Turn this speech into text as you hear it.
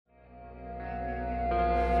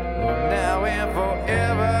been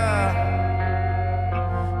forever.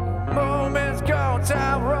 Moments go,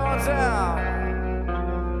 time runs out,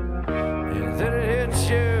 and then it hits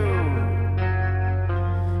you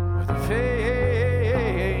with a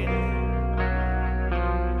pain.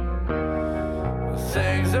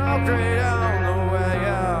 Things are great on the way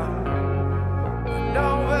up, but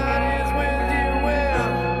nobody's with you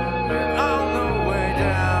when you're on the way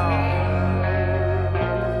down.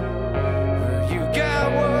 You got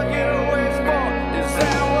what you wish for, is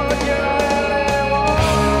that what you really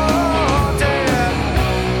wanted?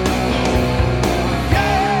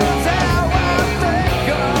 Yeah, that's how I think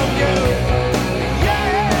of you.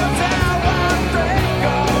 Yeah, that's how I think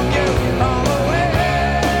of you all the way.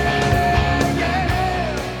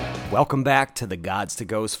 Yeah. Welcome back to the Gods to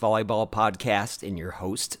Ghosts Volleyball Podcast and your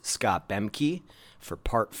host, Scott Bemke, for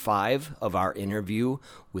part 5 of our interview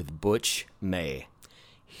with Butch May.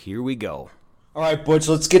 Here we go. All right, Butch,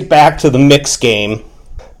 let's get back to the mixed game.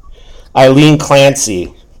 Eileen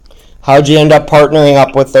Clancy, how'd you end up partnering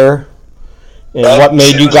up with her, and what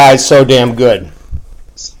made you guys so damn good?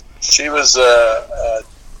 She was a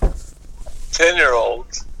 10-year-old,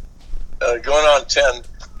 going on 10,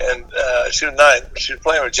 and she was 9. She was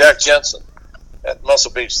playing with Jack Jensen at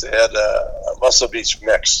Muscle Beach. They had a Muscle Beach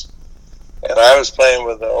mix. And I was playing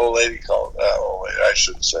with an old lady called, I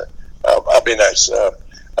shouldn't say, I'll be nice.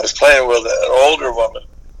 I was playing with an older woman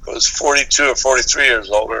who was 42 or 43 years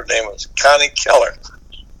old. Her name was Connie Keller.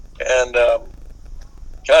 And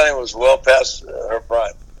Connie was well past her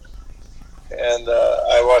prime. And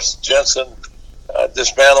I watched Jensen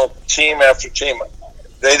dismantle team after team.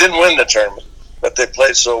 They didn't win the tournament, but they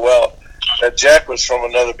played so well that Jack was from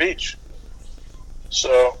another beach.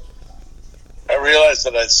 So I realized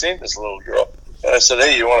that I'd seen this little girl. And I said,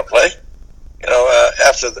 hey, you want to play?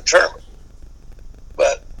 After the tournament.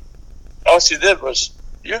 But all she did was,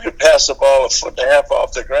 you could pass the ball 1.5 feet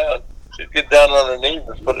off the ground. She'd get down on her knees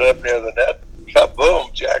and put it up near the net.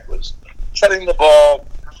 Kaboom! Jack was cutting the ball,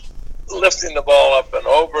 lifting the ball up and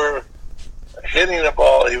over, hitting the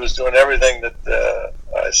ball. He was doing everything that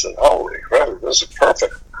I said, holy crap, this is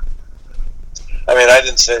perfect. I mean, I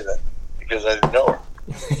didn't say that because I didn't know her.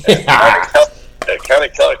 And Connie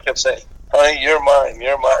Keller kept saying, honey, you're mine,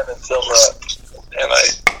 until,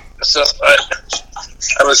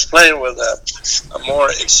 I was playing with a more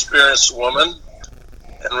experienced woman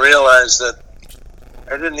and realized that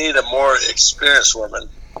I didn't need a more experienced woman.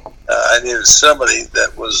 I needed somebody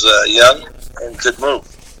that was young and could move.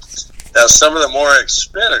 Now, some of the more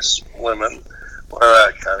experienced women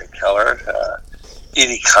were Connie Keller,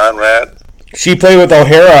 Edie Conrad. She played with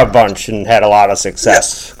O'Hara a bunch and had a lot of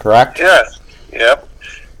success, correct? Yeah.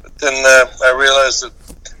 But then I realized that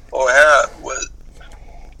O'Hara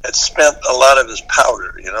had spent a lot of his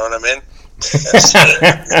powder, you know what I mean? So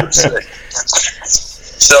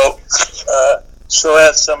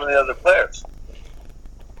had some of the other players.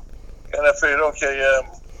 And I figured, okay,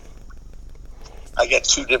 I get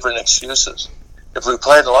 2 different excuses. If we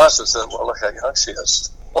played and lost, I said, well, look how young she is.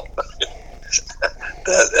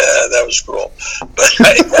 That was cruel. But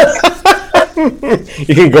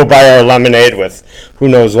you can go buy our lemonade with who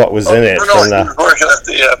knows what was in it.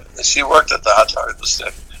 She worked at the Hot Dog at the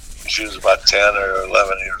Stick. She was about 10 or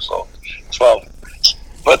 11 years old, 12.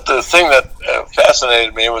 But the thing that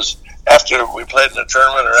fascinated me was after we played in the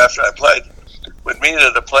tournament or after I played, we'd meet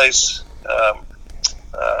at a place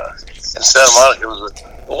in Santa Monica. It was an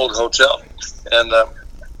old hotel. And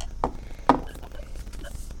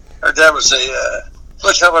her dad would say,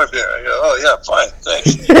 Butch, how about a beer? I go, oh, yeah, fine,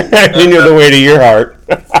 thanks. He knew the way to your heart.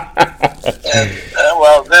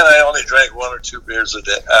 Well, then I only drank 1 or 2 beers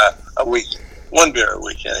a week. 1 beer a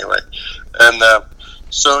week, anyway. And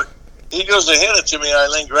so he goes to hand it to me.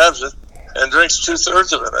 Eileen grabs it and drinks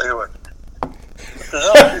 2/3 of it. I go, what the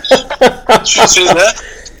hell? Did you see that?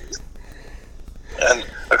 And,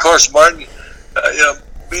 of course, Martin,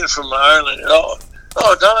 being from Ireland, Don,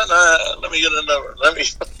 let me get another.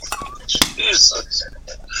 Jesus.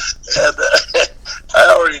 And I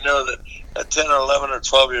already know that at 10 or 11 or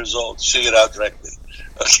 12 years old, she could outdrink me.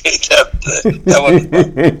 Okay, that wasn't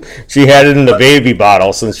fun. She had it in the baby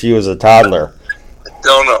bottle since she was a toddler.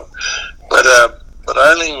 Don't know. But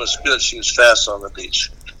Eileen was good. She was fast on the beach.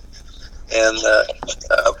 And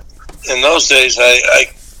in those days, I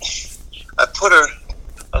put her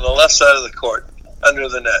on the left side of the court, under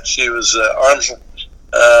the net. She was arms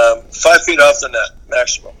 5 feet off the net,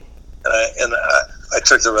 maximum. And I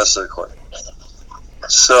took the rest of the court.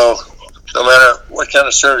 So no matter what kind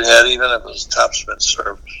of serve he had, even if it was a topspin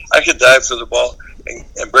serve, I could dive for the ball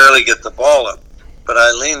and barely get the ball up. But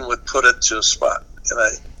Eileen would put it to a spot. And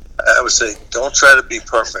I would say, don't try to be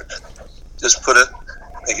perfect. just put it,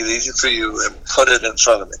 make it easy for you, and put it in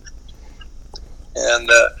front of me. And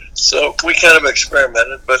so we kind of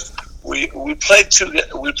experimented, but we played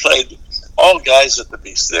all guys at the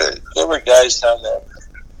Beast. There were guys down there.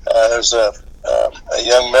 There's a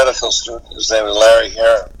young medical student. His name was Larry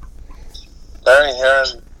Heron. Larry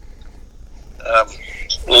Heron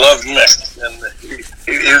loved mix, and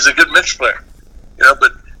he was a good mix player,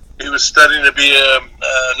 but he was studying to be a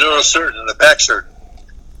neurosurgeon, a back surgeon.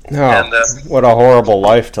 No, and, what a horrible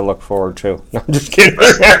life to look forward to. No, I'm just kidding.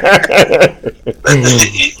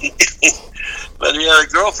 But he had a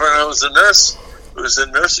girlfriend who was a nurse, who was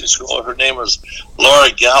in nursing school. Her name was Laura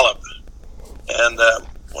Gallup. And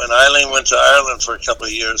when Eileen went to Ireland for a couple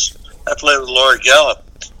of years, I played with Laura Gallup,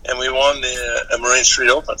 and we won the Marine Street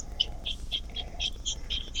Open.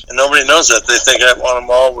 And nobody knows that. They think I won them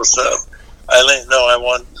all with Eileen. No, I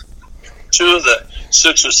won 2 of the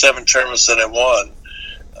 6 or 7 tournaments that I won.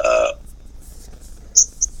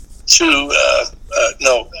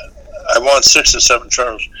 I won 6 or 7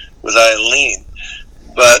 tournaments with Eileen,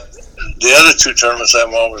 but the other 2 tournaments I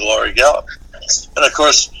won with Laurie Gallup. And of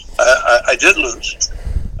course, I did lose.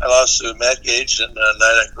 I lost to Matt Gage and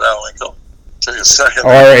Nina Growlinkle. Took a second.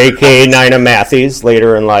 Or a.k.a. Nina Matthews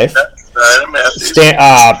later in life. Nina Matthews.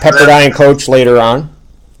 Pepperdine coach later on.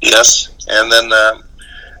 Yes, and then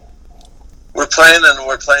we're playing.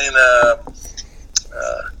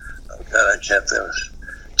 I can't think of it.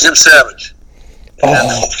 Jim Savage.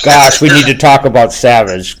 Oh, gosh, we need to talk about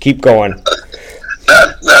Savage. Keep going.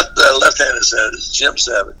 Not left-handed Savage, Jim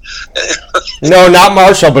Savage. No, not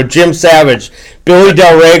Marshall, but Jim Savage. Billy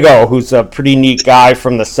Del Rego, who's a pretty neat guy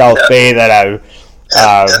from the South Bay that I... and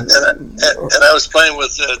I was playing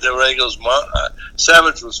with Del Rego's mom.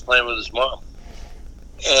 Savage was playing with his mom.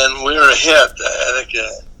 And we were ahead, I think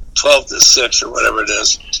 12-6 or whatever it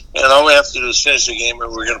is. And all we have to do is finish the game,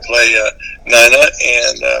 and we're going to play Nina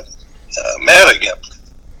and Matt again.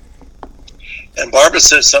 And Barbara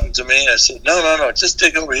said something to me. I said, no, just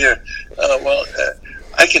dig over here.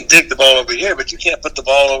 I can dig the ball over here, but you can't put the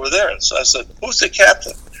ball over there. So I said, who's the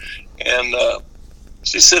captain? And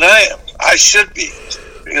she said, I am. I should be.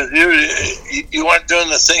 Because you aren't doing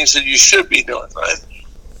the things that you should be doing, right?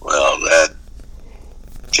 Well, that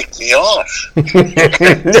ticked me off.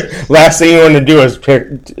 Last thing you want to do is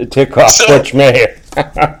tick off Butch May.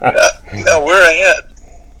 No, we're ahead.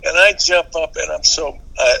 And I jump up, and I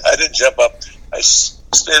didn't jump up. I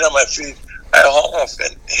stayed on my feet. I hauled off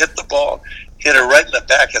and hit the ball, hit her right in the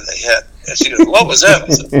back of the head. And she goes, what was that? I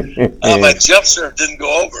said, my jump serve didn't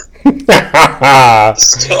go over.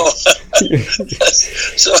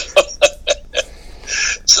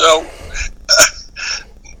 So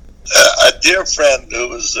a dear friend who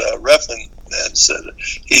was reffing and said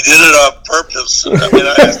he did it on purpose.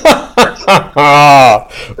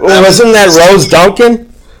 Wasn't that Rose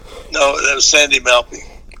Duncan? No, that was Sandy Malpe.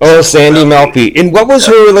 Oh, Sandy Malpe. And what was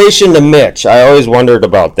her relation to Mitch? I always wondered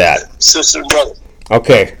about that. Sister and brother.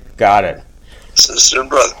 Okay, got it. Sister and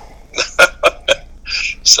brother.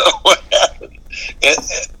 So what happened?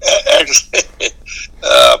 Actually,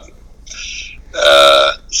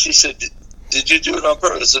 she said, did you do it on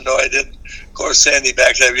purpose? I said, no, I didn't. Of course, Sandy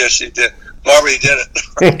backed up, yes, she did. Barbie did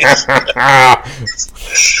it.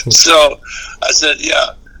 So I said,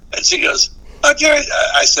 yeah. And she goes, okay.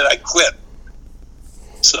 I said, I quit.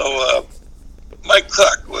 So Mike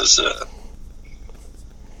Cook was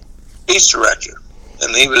Beast director,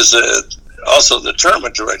 and he was also the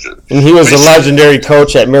tournament director. And he was a legendary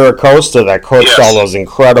coach at Miracosta that coached all those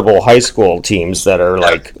incredible high school teams that are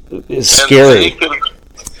scary.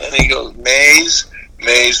 And he goes, Mays,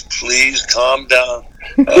 please calm down.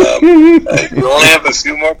 You only have a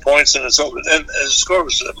few more points, and it's over. And the score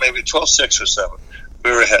was maybe 12-6 or 7.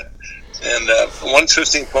 We were ahead, and 1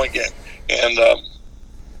 15-point game. And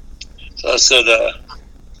so I said,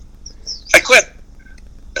 I quit.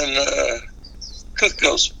 And Cook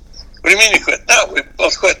goes, what do you mean you quit? No, we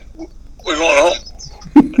both quit. We're going home.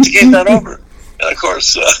 But the game's not over. And of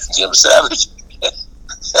course, Jim Savage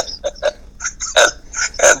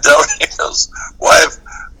and Del Rego's wife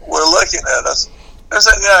were looking at us. I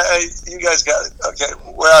said, yeah, you guys got it. Okay,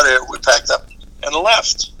 we're out of here. We packed up and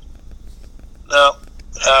left. Now,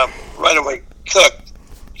 right away, Cook,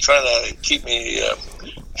 trying to keep me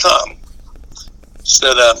calm,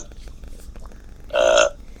 said,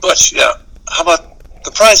 Butch, how about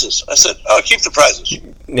the prizes? I said, keep the prizes.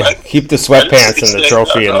 Yeah, right? Keep the sweatpants and the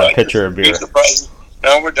trophy and the pitcher of beer. Keep the prizes.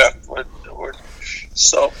 Now we're done.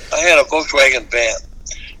 So I had a Volkswagen van.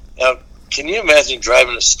 Now, can you imagine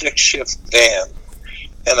driving a stick shift van,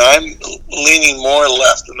 and I'm leaning more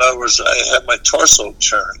left? In other words, I have my torso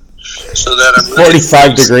turned, so that I'm really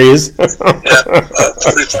 45 degrees. Yeah,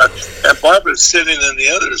 45. And Barbara's sitting in the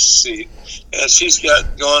other seat, and she's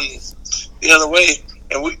got going the other way.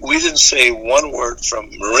 And we didn't say one word from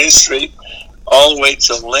Marine Street all the way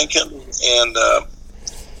to Lincoln and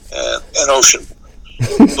Ocean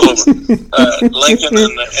Boulevard. Lincoln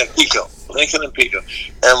and Pico. Lincoln and Pico.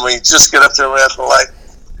 And we just get up there, we're at the light,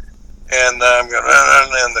 and I'm going,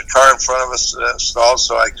 and the car in front of us stalled,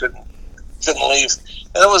 so I couldn't leave.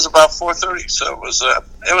 And it was about 4:30, so it was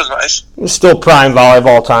nice. It was still prime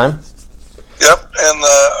volleyball time. Yep, and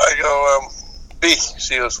I go, B.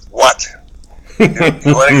 She goes, what? You want to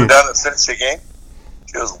go down and finish the game?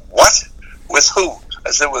 She goes, what? With who? I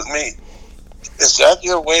said, with me. Is that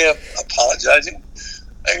your way of apologizing?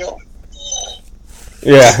 I go,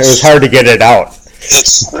 yeah, it was hard to get it out.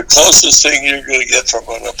 It's the closest thing you're going to get from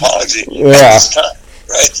an apology at Yeah. this time,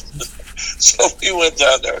 right? So we went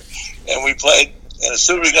down there, and we played, and as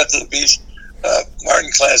soon as we got to the beach,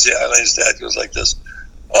 Martin Clancy, Eileen's dad, goes like this,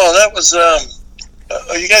 oh, that was, oh,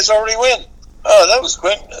 you guys already win. Oh, that was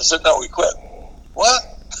quick. I said, no, we quit. What?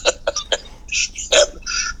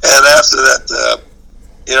 and after that,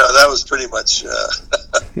 that was pretty much...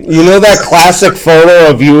 You know that classic photo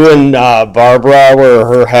of you and Barbara where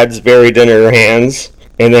her head's buried in her hands,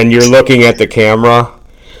 and then you're looking at the camera?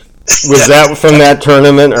 Was that from that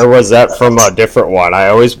tournament, or was that from a different one? I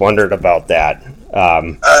always wondered about that.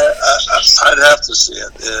 I'd have to see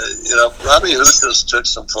it. Robbie Huth just took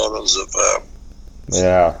some photos of...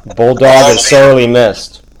 yeah, Bulldog is sorely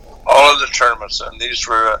missed. All of the tournaments, and these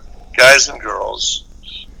were guys and girls.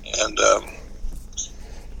 And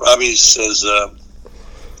Robbie says,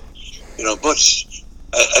 Butch,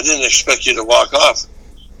 I didn't expect you to walk off.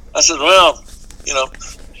 I said, well, I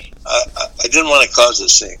didn't want to cause a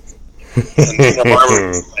scene. And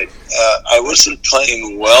Barbara, I wasn't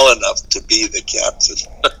playing well enough to be the captain.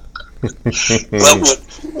 Well,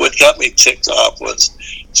 what got me ticked off was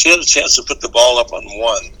she had a chance to put the ball up on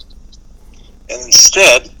one, and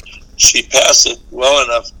instead she passed it well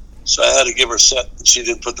enough, so I had to give her a set, and she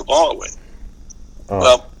didn't put the ball away. Oh.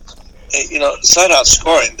 Well, side-out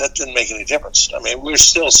scoring, that didn't make any difference. I mean, we're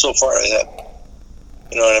still so far ahead.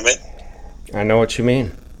 You know what I mean? I know what you mean.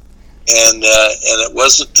 And it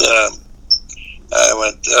wasn't, I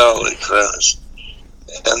went, holy crap.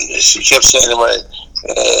 And she kept saying to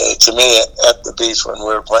me at the beach when we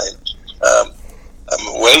were playing, I'm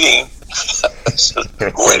waiting. I said,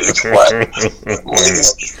 waiting for what? I'm waiting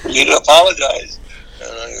for you to apologize.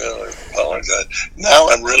 And I go, apologize. Now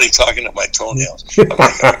I'm really talking to my toenails. I'm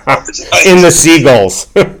like, I apologize. In the seagulls.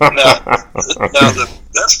 Now the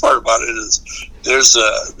best part about it is there was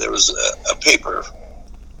a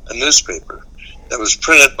newspaper that was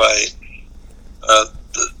printed by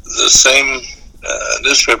the same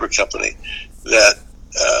newspaper company that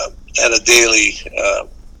had a daily.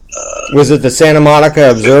 Was it the Santa Monica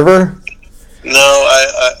Observer? No,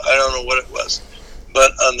 I don't know what it was,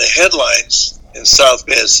 but on the headlines in South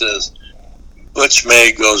Bay it says, "Butch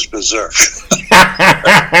May goes berserk."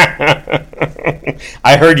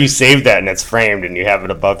 I heard you saved that and it's framed and you have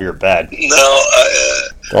it above your bed. No,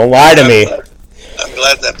 Don't lie to me. I'm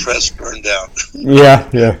glad that press burned down. Yeah.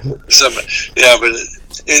 But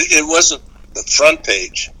it wasn't the front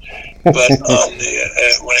page. But on the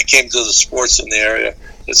when it came to the sports in the area,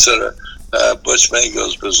 it said Butch May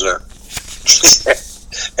goes berserk.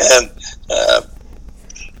 And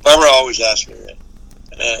Barbara always asked me,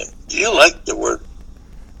 "Do you like the word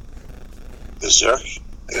berserk?" I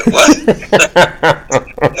go, what?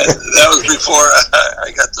 That was before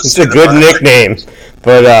I got to. It's a good nickname,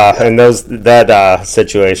 but in that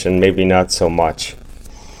situation, maybe not so much.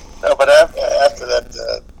 No, but after that,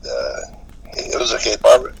 it was okay.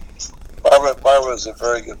 Barbara was a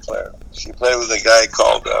very good player. She played with a guy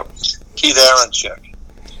called Pete Aronchik.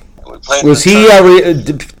 We played. Was he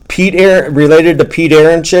related to Pete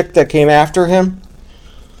Aronchik that came after him?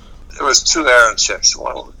 There was two Aronchiks.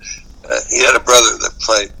 One, he had a brother that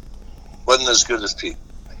played. Wasn't as good as Pete.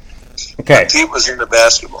 Okay. Pete was into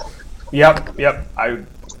basketball. Yep. I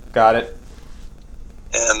got it.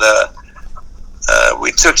 And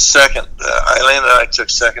we took second. Eileen and I took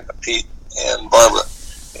second to Pete and Barbara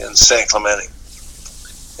in San Clemente.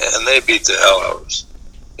 And they beat the hell out of us.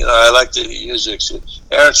 I like to use it.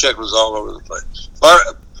 Aronchik was all over the place.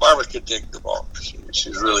 Barbara could dig the ball.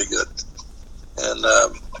 She's really good. And,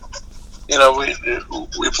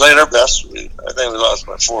 we played our best. I think we lost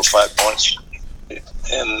by 4 or 5 points.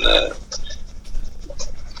 And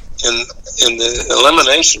in the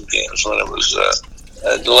elimination games, when it was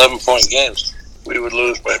 11-point games, we would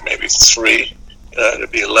lose by maybe 3.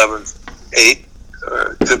 It'd be 11-8,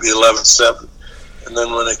 or it could be 11-7. And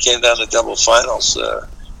then when it came down to double finals,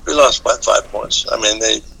 we lost by 5 points. I mean,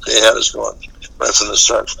 they had us going right from the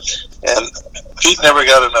start. And Pete never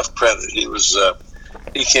got enough credit. He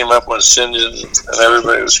came up when Sinjin and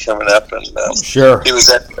everybody was coming up, and Sure. he was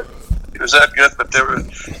that good. He was that good, but there were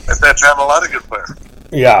at that time a lot of good players.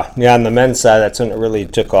 Yeah, on the men's side, that's when it really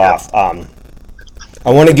took off. I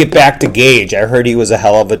want to get back to Gage. I heard he was a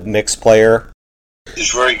hell of a mixed player.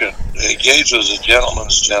 He's very good. Gage was a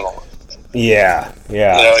gentleman's gentleman. Yeah. You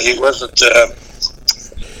know, he wasn't.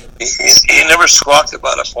 He never squawked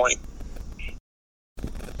about a point.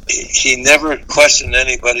 He never questioned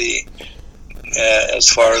anybody as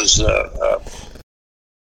far as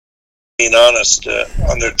being honest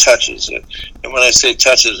on their touches. And when I say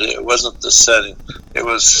touches, it wasn't the setting. It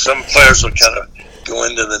was some players would kind of go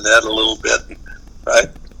into the net a little bit, right?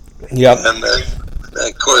 Yep. And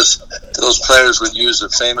of course, those players would use the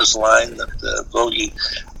famous line that Bogey,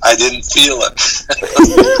 I didn't feel it.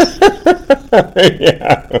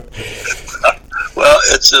 Yeah. Well,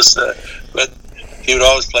 it's just, but he would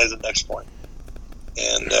always play the next point.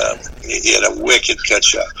 And he had a wicked cut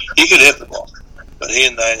shot. He could hit the ball, but he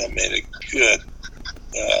and Nina made a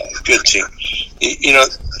good team. You know,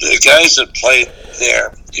 the guys that played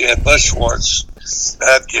there, you had Buzz Schwartz,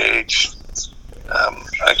 Matt Gage,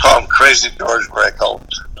 I call him Crazy George Breckle.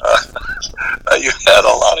 You had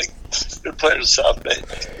a lot of good players in South Bay.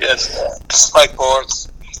 You had Mike Borth.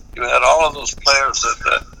 You had all of those players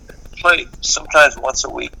that played sometimes once a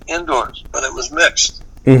week indoors, but it was mixed.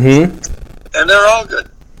 Mm-hmm. And they're all good.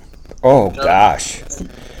 Oh, gosh.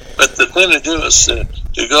 But the thing to do is to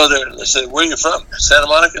go there and they say, where are you from? Santa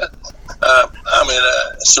Monica?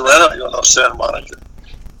 Sorrento. You don't know Santa Monica.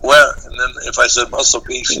 Where? And then if I said Muscle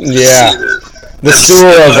Beach, Yeah. The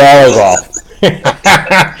sewer of volleyball.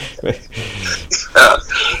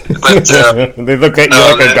 But They look at you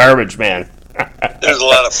like a garbage man. there's a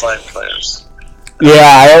lot of fine players.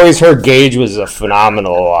 Yeah, I always heard Gage was a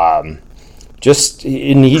phenomenal, and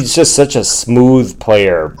he's just such a smooth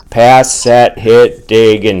player. Pass, set, hit,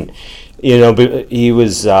 dig, and, you know, he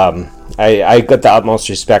was, I got the utmost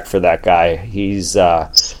respect for that guy. He's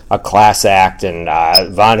a class act, and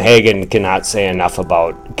Von Hagen cannot say enough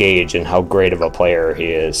about Gage and how great of a player he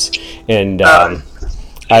is. And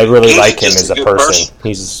I really like him as a person.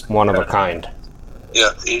 He's one of a kind.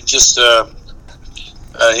 Yeah, he just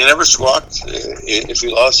he never squawked. If he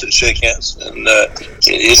lost it, shake hands, and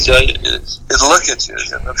he'd tell you, he'd look at you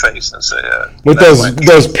in the face and say, with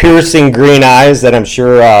those piercing green eyes that I'm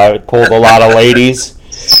sure pulled a lot of ladies.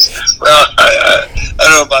 Well, I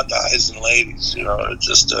don't know about the eyes and ladies. You know, it's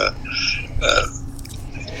just I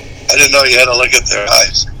didn't know you had to look at their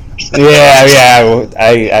eyes. Yeah,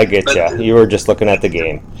 I get you. You were just looking at the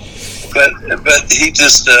game. But he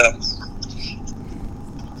just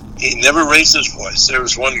he never raised his voice. There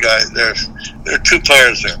was one guy there. There are two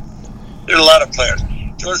players there. There are a lot of players.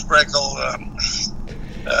 George Breckle.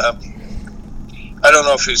 I don't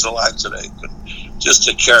know if he's alive today, but just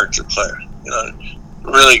a character player. You know,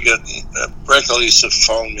 really good. Breckle used to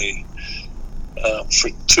phone me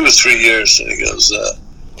for 2 or 3 years, and he goes,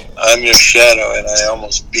 I'm your shadow, and I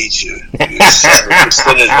almost beat you. You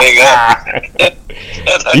hang up.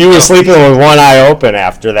 You were sleeping with one eye open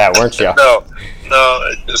after that, weren't you? No.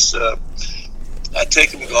 It just I'd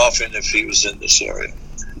take him golfing if he was in this area.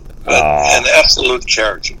 But an absolute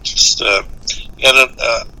character. Just he had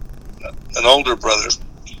an older brother.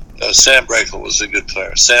 Sam Breckle was a good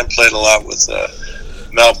player. Sam played a lot with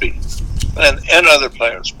Malpe and other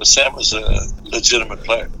players, but Sam was a legitimate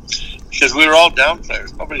player. Because we were all down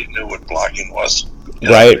players. Nobody knew what blocking was.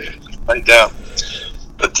 Right. Right down.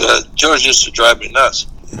 But George used to drive me nuts.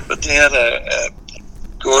 But they had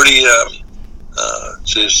Gordy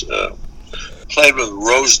played with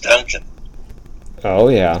Rose Duncan. Oh,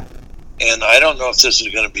 yeah. And I don't know if this is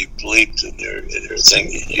going to be bleeped in your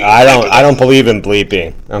thing. I don't believe in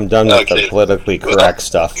bleeping. I'm done with the politically correct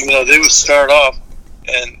stuff. You know, they would start off,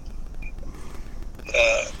 and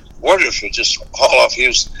Wardrup would just haul off. He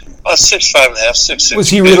was 6'5.5", 6'6". Was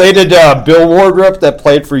he related to Bill Wardrup that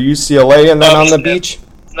played for UCLA and then on the beach?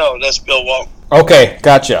 No, that's Bill Walton. Okay,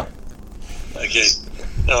 gotcha. Okay.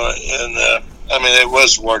 No, and it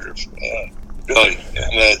was Wardrup, Billy,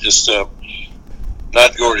 and just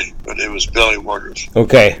not Gordy, but it was Billy Wardrup.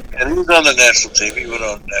 Okay. And he was on the national team. He went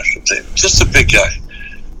on the national team. Just a big guy.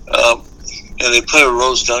 And they played with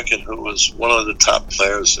Rose Duncan, who was one of the top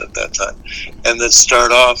players at that time. And they'd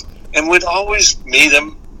start off, and we'd always meet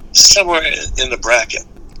him somewhere in the bracket.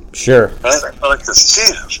 Sure. Right? I like to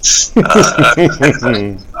see him.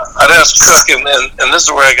 I'd ask Cook, and this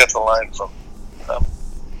is where I got the line from.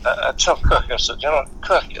 I tell Cook, I said,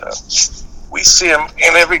 Cook, we see them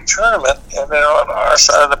in every tournament, and they're on our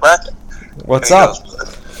side of the bracket. What's And he up?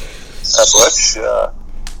 goes, Butch,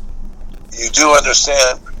 you do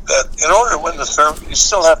understand that in order to win the tournament, you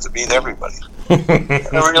still have to beat everybody. And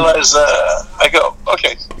I realize, I go,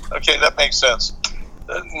 okay, that makes sense.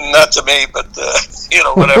 Not to me, but,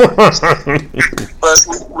 whatever. But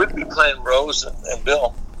we'd be playing Rose and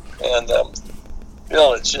Bill, and Bill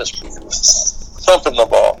would just be thumping the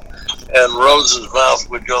ball. And Rose's mouth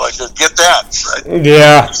would go like this, get that, right?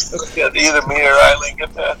 Yeah. Either me or Eileen,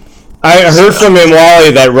 get that. I heard from him,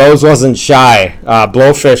 Wally, that Rose wasn't shy.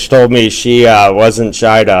 Blowfish told me she wasn't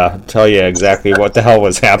shy to tell you exactly what the hell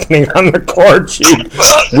was happening on the court. She'd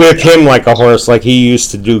whip him like a horse, like he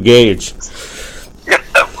used to do Gage. Yeah,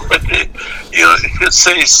 but you could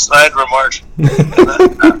say snide remarks.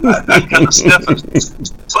 I kind of sniff it.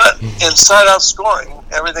 But in side-out scoring,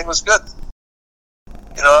 everything was good.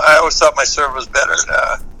 I always thought my serve was better.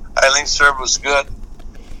 Eileen's serve was good.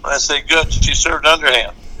 When I say good, she served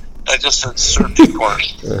underhand. I just said serve deep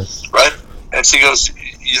corners, right? And she goes,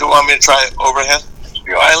 you don't want me to try overhand?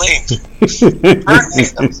 You're Eileen.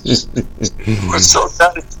 We're so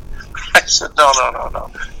excited. I said, no.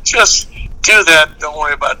 Just do that. Don't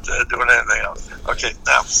worry about doing anything else. Okay,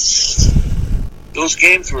 now, those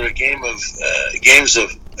games were games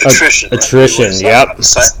of attrition. Attrition, yep.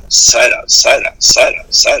 Side out.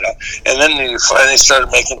 And then you finally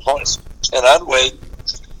started making points. And I'd wait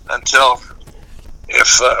until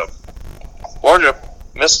if Wardrop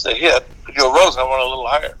missed the hit, he'd go, Rose, I want a little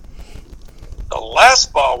higher. The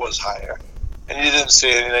last ball was higher, and you didn't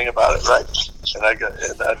say anything about it, right? And I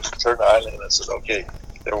turned to Eileen and I said, okay,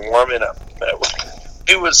 they're warming up.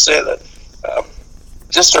 He would say that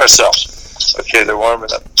just to ourselves, okay, they're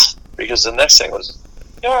warming up. Because the next thing was,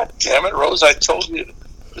 God damn it, Rose, I told you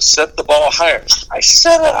to set the ball higher. I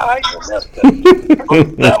said it high, you missed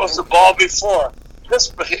it. That was the ball before.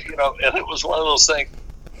 And it was one of those things.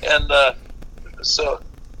 And so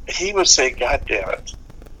he would say, God damn it.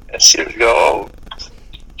 And she would go, oh,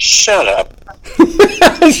 shut up.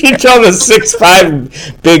 She told the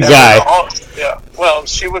 6'5" big guy. Well,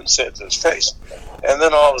 she wouldn't say it to his face. And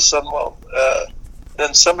then all of a sudden,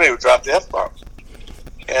 then somebody would drop the F-bomb.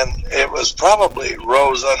 And it was probably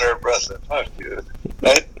Rose under her breath. Fuck you.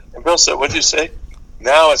 Right? And Bill said, what'd you say?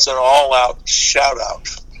 Now it's an all-out shout-out.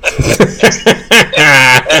 and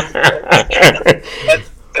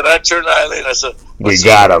I turned to Eileen and I said, we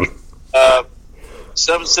got him.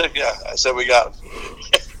 7-6, yeah. I said, we got him.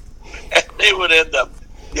 And they would end up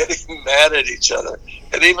getting mad at each other.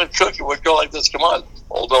 And even Cookie would go like this, come on,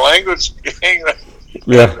 hold the language.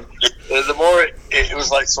 Yeah. The more it was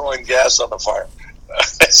like throwing gas on the fire.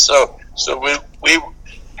 So we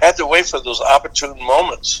had to wait for those opportune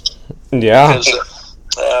moments. Yeah. Because,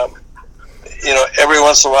 every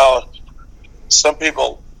once in a while, some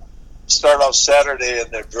people start off Saturday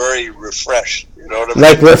and they're very refreshed. You know what I mean?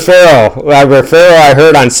 Like Raffaello, I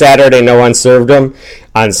heard on Saturday no one served him.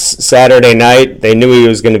 On Saturday night, they knew he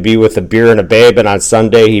was going to be with a beer and a babe, and on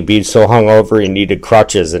Sunday he'd be so hungover he needed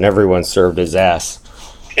crutches, and everyone served his ass.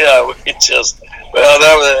 Yeah,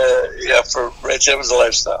 that was, for Rich, it was a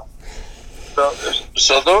lifestyle.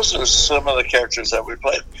 So those are some of the characters that we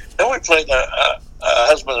played. Then we played a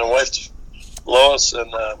husband and wife, Lois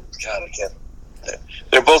and,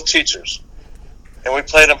 they're both teachers. And we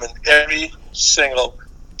played them in every single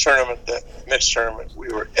mixed tournament we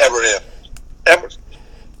were ever in. Ever.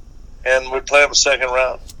 And we'd play them a second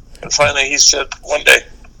round. And finally he said one day,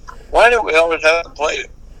 why do we always have to play it?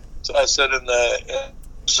 So I said in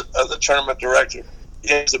the tournament director, he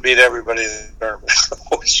has to beat everybody in the tournament.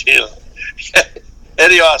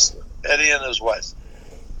 Eddie Austin, Eddie and his wife.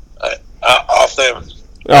 Off them.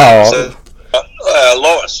 Oh.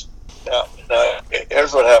 Lois.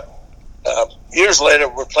 Here's what happened. Years later,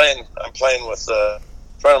 I'm playing with a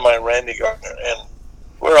friend of mine, Randy Gardner, and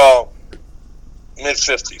we're all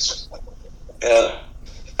mid-50s. And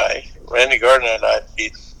Randy Gardner and I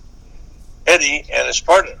beat Eddie and his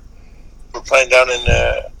partner. We're playing down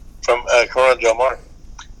from Corona Del Mar.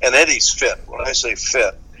 And Eddie's fit. When I say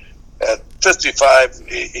fit, at 55,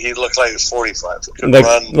 he looked like he was 45. He could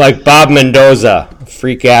run. Like Bob Mendoza,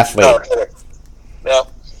 freak athlete. Now,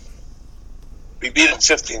 we beat him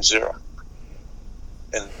 15-0.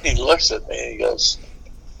 And he looks at me and he goes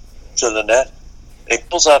to the net. And he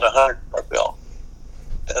pulls out a $100 bill.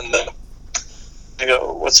 And I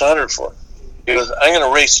go, what's 100 for? He goes, I'm going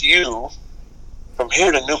to race you from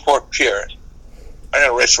here to Newport Pier. I'm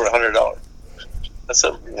going to race for $100. I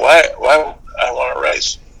said, why I want to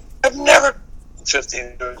race? I've never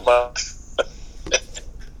 15 months.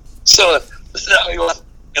 So now he wants to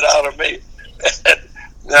get out of me. And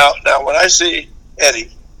Now, when I see Eddie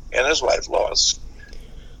and his wife Lois,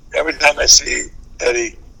 every time I see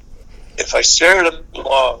Eddie, if I stare at him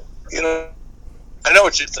long, you know, I know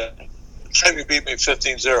what you think. The time you beat me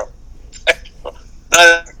 15-0.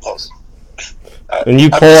 Not even close. And you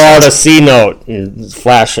pull out a C note and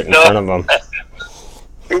flash it in front of him.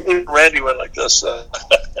 Randy went like this.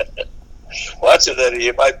 Watch it, Eddie.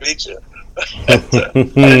 He might beat you.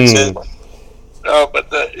 No, but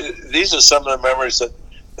these are some of the memories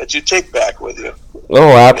that you take back with you.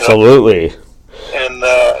 Oh, absolutely. You know?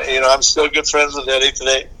 And you know, I'm still good friends with Eddie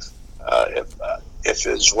today. If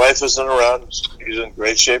his wife isn't around, he's in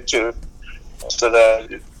great shape too. So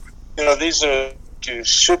you know, these are you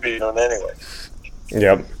should be doing anyway.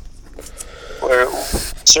 Yep. We're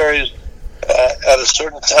serious at a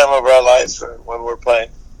certain time of our life when we're playing,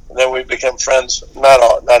 and then we become friends.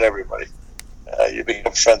 Not everybody. You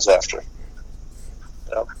become friends after.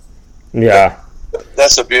 You know? Yeah.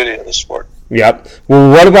 That's the beauty of the sport. Yep.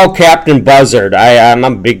 Well, what about Captain Buzzard? I'm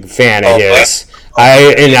a big fan of his.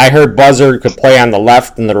 I heard Buzzard could play on the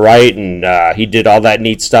left and the right, and he did all that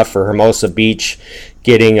neat stuff for Hermosa Beach,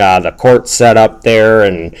 getting the court set up there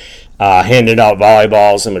and handed out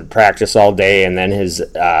volleyballs and would practice all day. And then his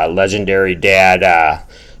legendary dad,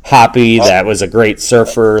 Hoppy, that was a great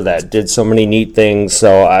surfer that did so many neat things.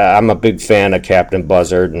 So I'm a big fan of Captain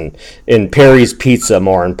Buzzard and Perry's Pizza,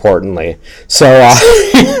 more importantly. So,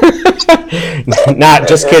 not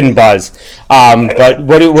just kidding, Buzz. But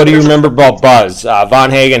what do you remember about Buzz? Von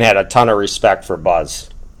Hagen had a ton of respect for Buzz.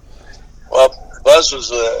 Well, Buzz was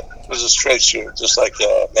a straight shooter, just like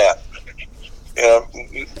Matt. You know,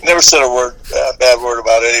 never said a bad word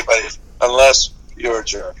about anybody unless you're a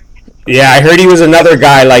jerk. Yeah, I heard he was another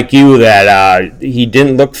guy like you that he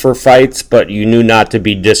didn't look for fights, but you knew not to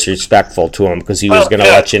be disrespectful to him because he was going to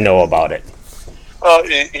let you know about it. Well,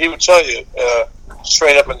 he would tell you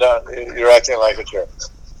straight up and down, you're acting like a jerk.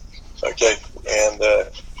 Okay? And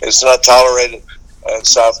it's not tolerated in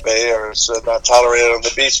South Bay, or it's not tolerated on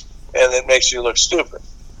the beach, and it makes you look stupid.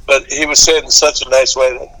 But he would say it in such a nice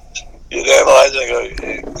way that you'd analyze it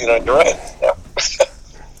and go, you know, you're right. Yeah.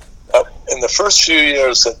 In the first few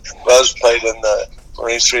years that Buzz played in the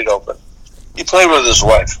Marine Street Open, he played with his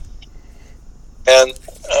wife. And,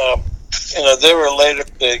 you know, they were later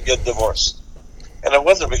to get divorced. And it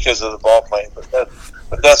wasn't because of the ball playing, but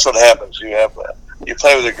that's what happens. You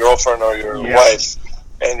play with your girlfriend or your wife,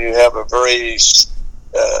 and you have a very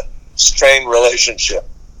strained relationship,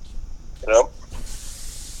 you know?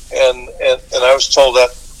 And I was told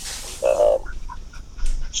that,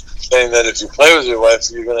 saying that if you play with your wife,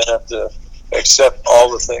 you're going to have to accept all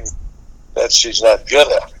the things that she's not good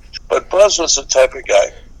at. But Buzz was the type of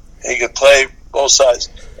guy. He could play both sides.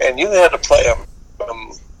 And you had to play him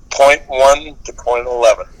from point 1 to point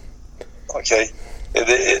 11. Okay?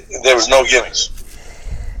 There was no gimmicks.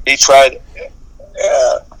 He tried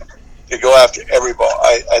to go after every ball.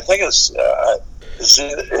 I think his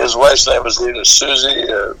wife's name was either Susie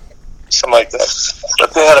or something like that.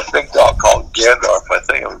 But they had a big dog called Gandalf. I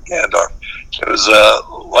think it was Gandalf. It was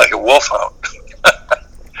like a wolfhound.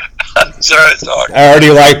 Sorry, dog. I already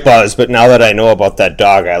like Buzz, but now that I know about that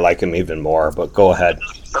dog, I like him even more. But go ahead.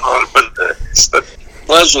 But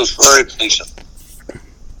Buzz was very patient.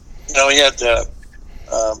 You know, he had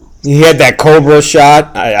that Cobra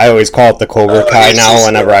shot. I always call it the Cobra Kai now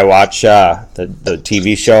whenever I watch the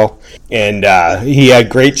TV show. And he had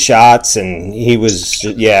great shots, and he was,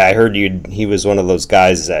 I heard he was one of those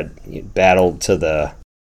guys that battled to the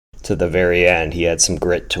very end. He had some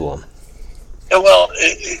grit to him. Yeah, well,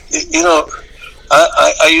 you know,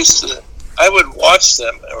 I would watch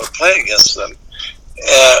them or play against them,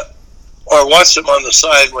 or watch them on the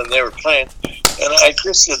side when they were playing, and I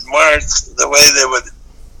just admired the way they would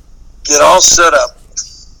get all set up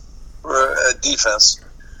for a defense.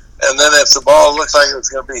 And then if the ball looked like it was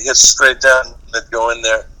going to be hit straight down, they'd go in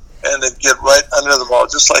there and they'd get right under the ball,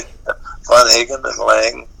 just like Von Hagen and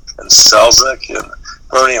Lang and Selznick and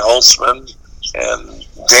Bernie Holtzman and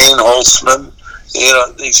Dane Holtzman. You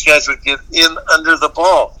know, these guys would get in under the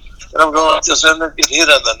ball. And I'm going like this, and they'd get hit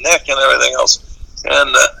on the neck and everything else.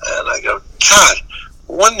 And I go, God,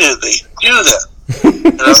 when did they do that?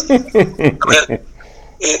 You know? I mean,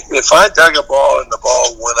 if I dug a ball and the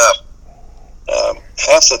ball went up,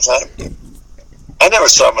 half the time, I never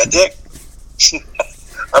saw my dick.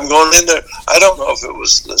 I'm going in there. I don't know if it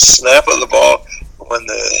was the snap of the ball when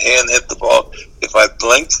the hand hit the ball. If I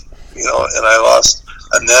blinked, you know, and I lost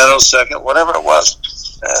a nanosecond, whatever it was.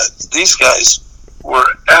 These guys were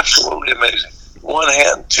absolutely amazing. One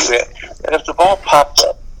hand, two hand. And if the ball popped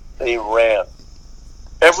up, they ran.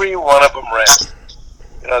 Every one of them ran.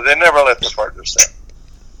 You know, they never let the partners down.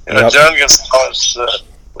 You know, Yep. John Gonzalez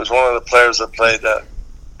was one of the players that played.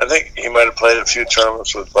 I think he might have played a few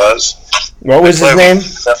tournaments with Buzz. What was his name?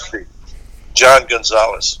 Lefty. John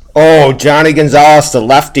Gonzalez. Oh, Johnny Gonzalez, the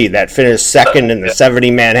lefty that finished second in the Yeah.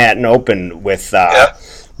 70 Manhattan Open with Yeah.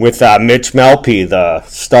 Mitch Melpe, the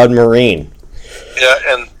stud Marine. Yeah,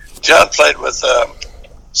 and John played with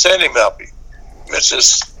Sandy Malpe,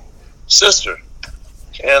 Mitch's sister,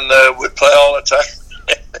 and would play all the time.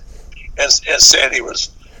 and Sandy was,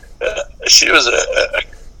 she was a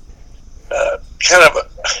kind of a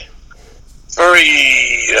very,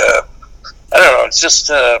 I don't know, just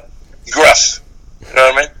gruff. You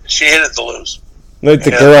know what I mean? She hated to lose. Like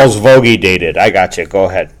the Yeah. girls Vogie dated. I got you. Go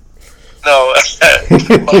ahead. No,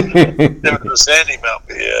 it was Sandy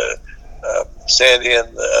Malpe, Sandy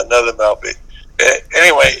and another Malpe.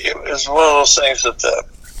 Anyway, it was one of those things that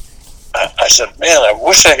I said, man, I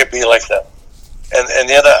wish I could be like that. And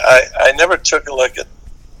yet I never took a look at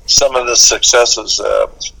some of the successes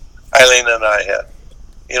Eileen and I had.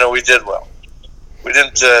 You know, we did well. We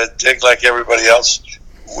didn't dig like everybody else.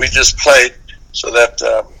 We just played so that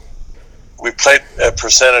we played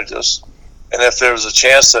percentages. And if there was a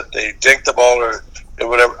chance that they dinked the ball or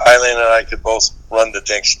whatever, Eileen and I could both run the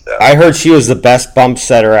dinks down. I heard she was the best bump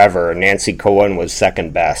setter ever. Nancy Cohen was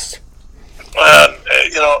second best.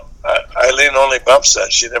 You know, Eileen only bump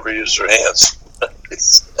set. She never used her hands.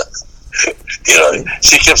 You know,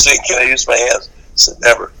 she kept saying, "Can I use my hands?" I said,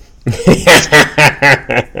 "Never."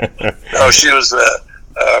 No, she was.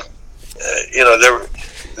 You know,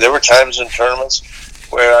 there were times in tournaments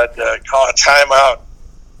where I'd call a timeout,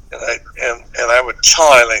 and I would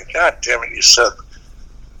tell Eileen, "God damn it, you said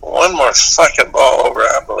one more fucking ball over,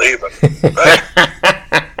 I'm leaving." Right?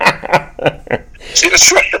 She was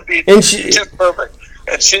trying to be too perfect,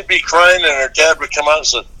 and she'd be crying, and her dad would come out and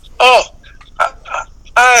say, "Oh,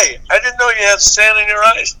 I didn't know you had sand in your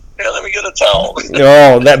eyes. Here, let me get a towel."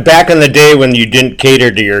 Oh, that back in the day when you didn't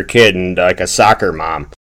cater to your kid and like a soccer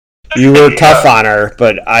mom. You were tough on her,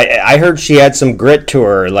 but I heard she had some grit to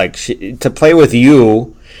her, like to play with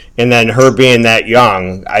you, and then her being that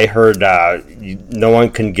young. I heard no one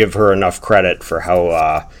can give her enough credit for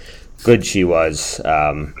how good she was,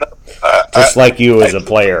 just like you as a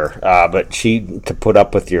player. But she to put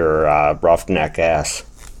up with your roughneck ass.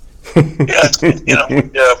 Yeah, you know,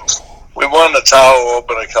 we won the Tahoe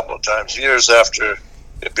Open a couple of times, years after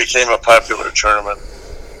it became a popular tournament,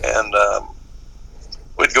 and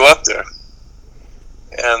we'd go up there,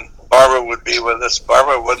 and Barbara would be with us.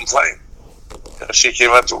 Barbara wasn't playing. She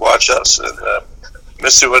came up to watch us, and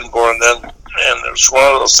Missy wasn't born then, and it was one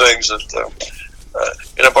of those things that,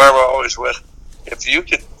 you know, Barbara always went, if you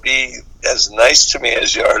could be as nice to me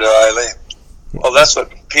as you are to Eileen. Well, that's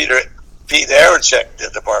what Pete Arachek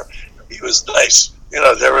did to Barbara. He was nice. You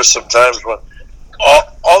know, there were some times when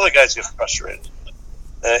all the guys get frustrated.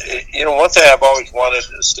 You know, one thing I've always wanted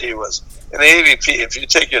to see was, in the AVP, if you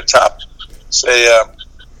take your top, say,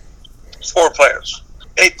 4 players,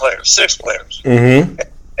 8 players, 6 players, Mm-hmm.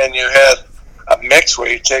 and you had a mix where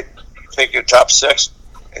you take your top 6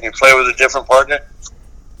 and you play with a different partner,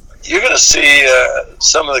 you're going to see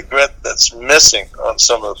some of the grit that's missing on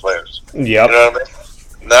some of the players. Yep. You know what I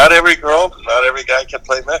mean? Not every girl, not every guy can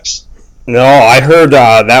play mix. No, I heard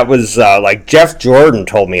that was like Jeff Jordan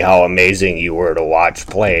told me how amazing you were to watch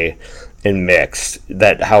play in mixed.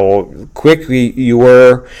 That how quick you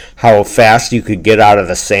were, how fast you could get out of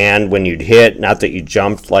the sand when you'd hit. Not that you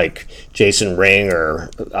jumped like Jason Ring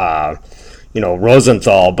or you know,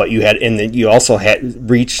 Rosenthal, but you had, and then you also had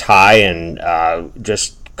reached high and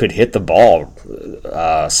just could hit the ball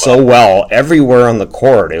so well everywhere on the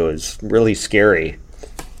court. It was really scary.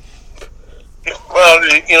 Well,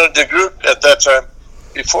 you know, the group at that time,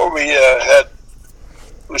 before we had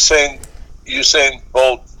Usain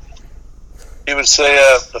Bolt, he would say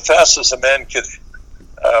the fastest a man could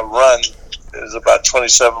run is about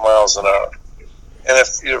 27 miles an hour. And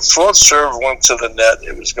if your float serve went to the net,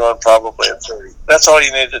 it was going probably at 30. That's all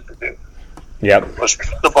you needed to do. Yep. Was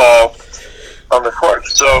put the ball on the court.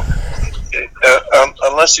 So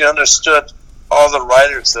unless you understood all the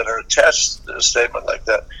riders that are attached to a statement like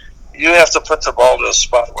that, you have to put the ball to a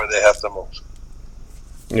spot where they have to move.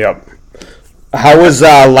 Yep. How was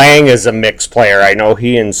Lang as a mixed player? I know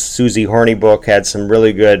he and Susie Hornibrook had some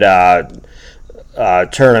really good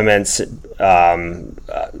tournaments.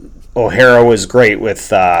 O'Hara was great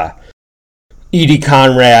with Edie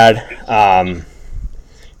Conrad.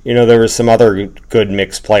 You know, there were some other good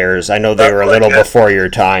mixed players. I know they were a little before your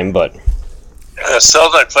time, but...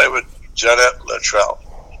 Seldom I played with Jeanette Luttrell.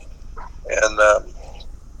 And,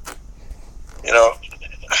 you know,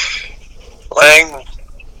 Lang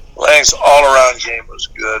Lang's all-around game was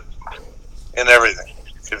good in everything.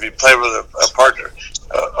 If you play with a partner.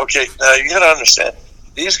 Okay, now you got to understand,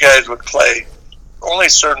 these guys would play only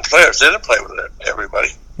certain players. They didn't play with everybody.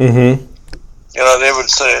 Mm-hmm. You know, they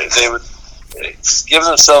would give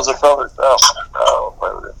themselves a privilege. No, I don't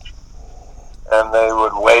play with it. And they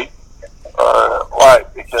would wait. Why?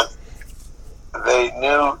 Because they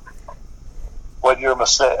knew what your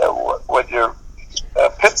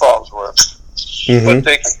pitfalls were. Mm-hmm. What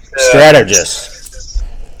they Strategists.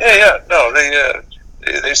 Yeah. No,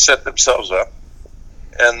 they set themselves up.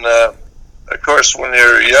 And, of course, when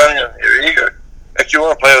you're young and you're eager, heck, you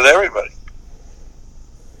want to play with everybody.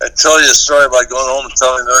 I tell you a story about going home and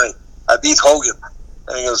telling Ernie, I beat Hogan.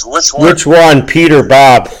 And he goes, which one? Which one? Peter,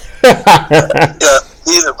 Bob. Yeah,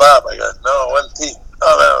 Peter, Bob. I go, no, it wasn't Pete.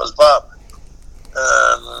 Oh, man, it was Bob.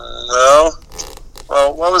 No.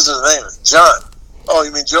 Well, what was his name? John. Oh,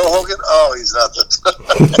 you mean Joe Hogan? Oh, he's not that.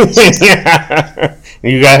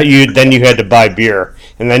 Yeah. Then you had to buy beer,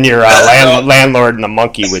 and then your landlord and the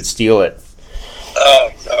monkey would steal it.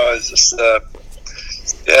 Oh, no, it's just,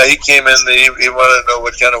 yeah, he came in, he wanted to know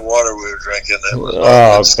what kind of water we were drinking.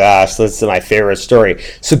 Oh, gosh, that's my favorite story.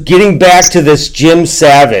 So getting back to this Jim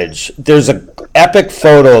Savage, there's an epic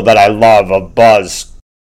photo that I love of Buzz,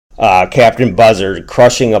 Captain Buzzard,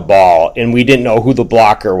 crushing a ball, and we didn't know who the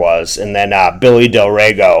blocker was. And then Billy Del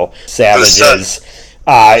Rego, Savage's,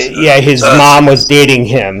 his mom was dating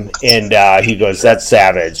him, and he goes, that's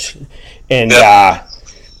Savage. And I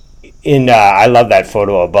love that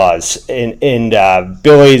photo of Buzz. And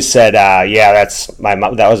Billy said,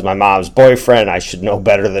 that was my mom's boyfriend. I should know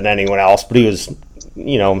better than anyone else, but he was,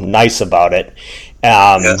 nice about it.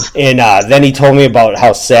 And then he told me about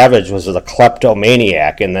how Savage was a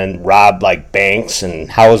kleptomaniac and then robbed like banks and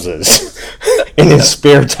houses in his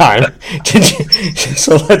spare time.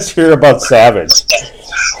 So let's hear about Savage.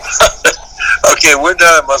 Okay, we're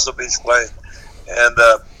down at Muscle Beach playing, and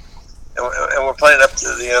we're playing up to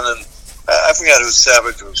the end, and I forgot who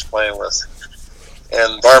Savage was playing with.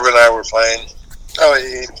 And Barbara and I were playing. Oh,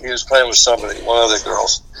 he was playing with somebody, one of the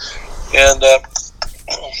girls. And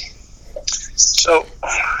so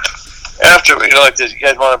after, like this, you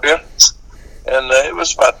guys want a beer? And it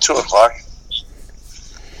was about 2 o'clock.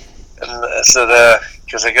 And I said,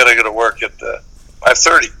 because I got to go to work at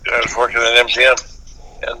 5:30. I was working at MGM.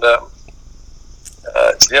 And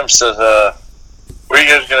Jim says, where are you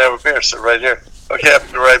guys going to have a beer? I said, right here. Okay,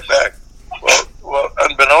 I'll be right back. Well,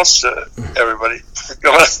 unbeknownst to everybody, we're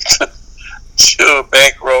going up to a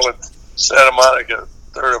bank row in Santa Monica,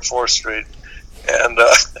 3rd or 4th Street. And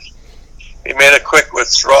he made a quick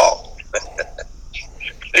withdrawal.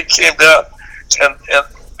 It came down. And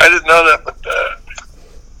I didn't know that, but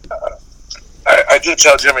I did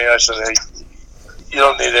tell Jimmy, I said, hey, you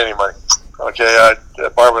don't need any money. Okay,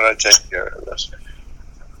 Barbara and I take care of this.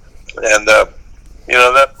 And, that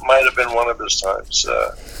might have been one of his times.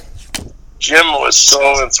 Jim was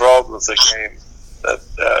so enthralled with the game that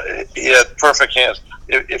he had perfect hands.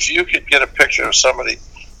 If you could get a picture of somebody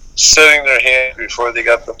setting their hand before they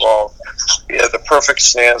got the ball, he had the perfect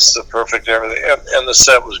stance, the perfect everything, and the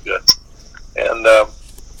set was good. And,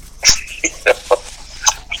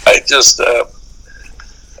 I just,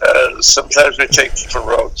 sometimes we take different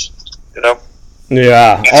roads,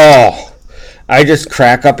 Yeah. Oh, I just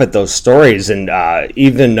crack up at those stories, and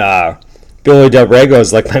even Billy Del Rego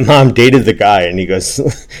is like, my mom dated the guy, and he goes,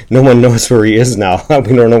 no one knows where he is now.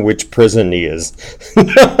 We don't know which prison he is,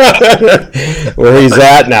 where he's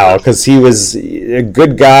at now, because he was a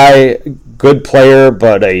good guy, good player,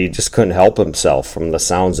 but he just couldn't help himself from the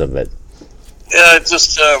sounds of it. Yeah, it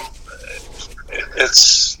just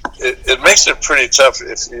it makes it pretty tough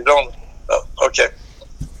if you don't. Okay.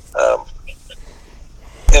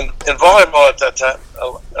 In volleyball at that time,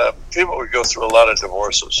 people would go through a lot of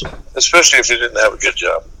divorces, especially if you didn't have a good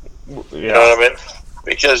job. Yeah. You know what I mean?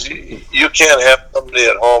 Because you can't have somebody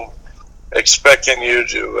at home expecting you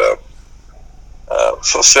to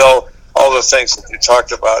fulfill all the things that you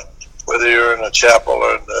talked about, whether you're in a chapel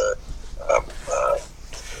or in the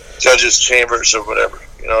judges' chambers or whatever.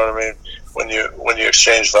 You know what I mean? When you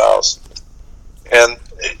exchange vows, and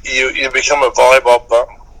you become a volleyball bum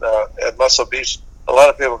at Muscle Beach. A lot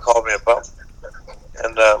of people called me a bum,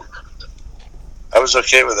 and I was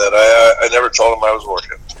okay with that. I never told them I was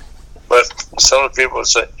working, but some of the people would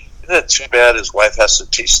say, "Isn't it too bad his wife has to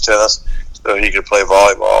teach tennis so he could play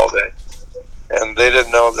volleyball all day?" And they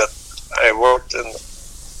didn't know that I worked, and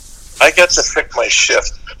I got to pick my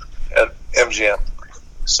shift at MGM.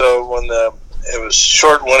 So when it was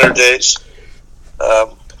short winter days,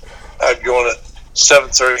 I'd go in at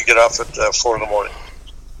 7:30 and get off at 4 in the morning.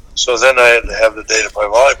 So then I had to have the day to play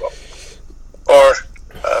volleyball. Or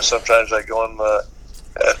sometimes I go in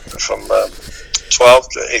from 12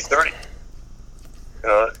 to 8:30.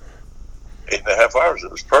 8.5 hours.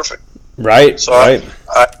 It was perfect. Right. So right.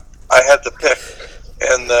 I had to pick,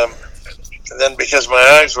 and then because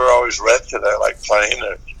my eyes were always red because I like playing,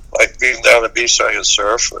 or like being down the beach so I could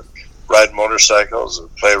surf, or ride motorcycles,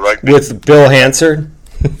 and play rugby. With Bill Hansard?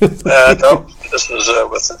 No, this was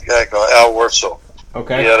with a guy called Al Wurzel.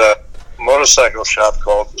 Okay. He had a motorcycle shop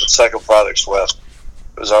called Cycle Products West.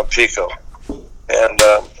 It was on Pico, and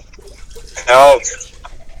Al's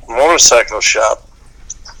motorcycle shop.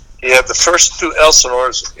 He had the first 2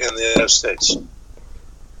 Elsinores in the United States.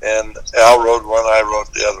 And Al rode one, I rode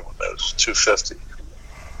the other one. That was 250.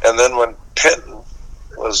 And then when Penton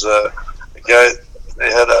was a guy,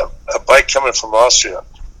 they had a bike coming from Austria.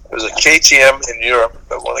 It was a KTM in Europe,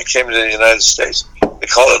 but when it came to the United States, they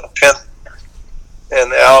called it a Penton.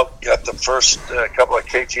 And Al got the first couple of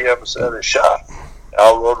KTMs at his shop.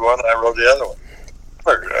 Al rode one, I rode the other one.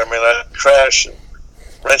 I mean, I'd crash and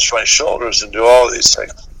wrench my shoulders and do all of these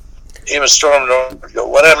things. Even Storm Norton would go,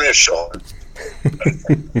 "What happened to your shoulder?"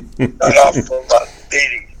 Got off for about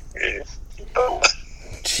 80.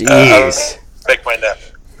 Jeez. Break my neck.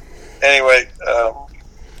 Anyway,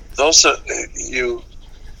 those are, you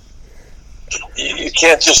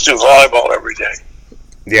can't just do volleyball every day.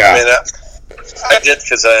 Yeah. I mean, I did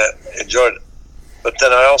because I enjoyed it. But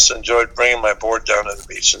then I also enjoyed bringing my board down to the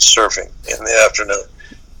beach and surfing in the afternoon.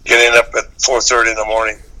 Getting up at 4:30 in the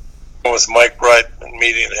morning with Mike Bright and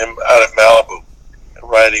meeting him out at Malibu and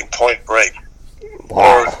riding Point Break.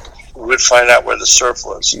 Wow. Or we'd find out where the surf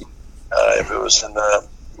was. If it was in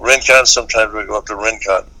Rincon, sometimes we'd go up to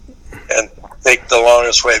Rincon and take the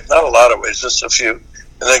longest way. Not a lot of ways, just a few.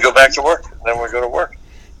 And then go back to work. And then we'd go to work.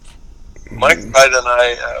 Mike Bright and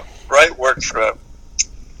I, Bright worked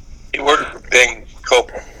he worked for Bing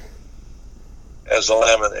Copel as a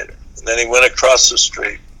laminator. And then he went across the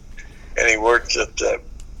street and he worked at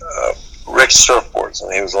Rick's Surfboards,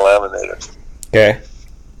 and he was a laminator. Okay.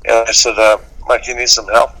 And I said, Mike, you need some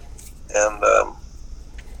help? And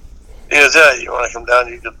he goes, "Yeah, you want to come down?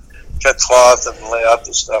 You can cut cloth and lay out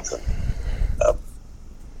the stuff." And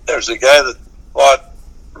there's a guy that bought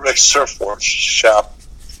Rick's Surfboard shop.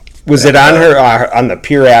 Was it on on the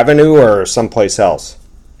Pier Avenue or someplace else?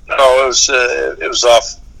 No, it was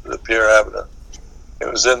off the Pier Avenue.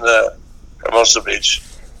 It was in the Hermosa Beach.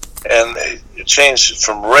 And it changed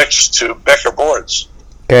from Rick's to Becker Boards.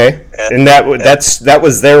 Okay. And that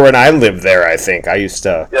was there when I lived there, I think. I used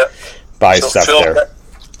to buy stuff there.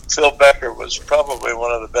 Phil Becker was probably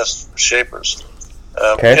one of the best shapers.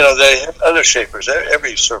 Okay. They had other shapers.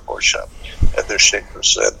 Every surfboard shop had their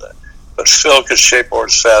shapers. But Phil could shape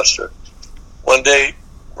boards faster. One day,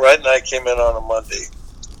 Wright and I came in on a Monday,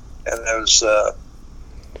 and there was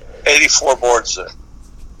 84 boards there.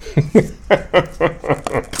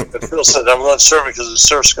 But Phil said, "I'm going surfing because the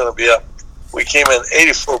surf's going to be up." We came in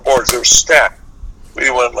 84 boards. They were stacked. We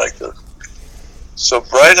went like this. So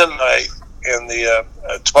Bright and I, in the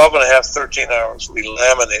 12 and a half, 13 hours, we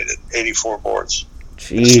laminated 84 boards.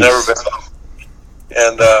 Jeez. It's never been done.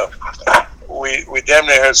 And we damn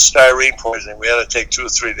near had styrene poisoning. We had to take 2 or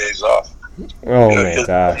 3 days off. Oh, my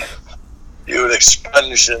gosh. You would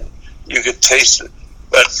expunge and you could taste it.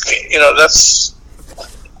 But, that's...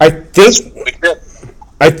 I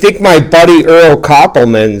think my buddy Earl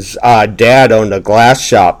Koppelman's dad owned a glass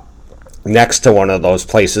shop next to one of those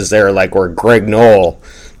places there, like where Greg Knoll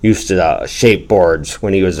used to shape boards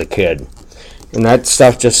when he was a kid. And that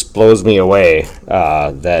stuff just blows me away,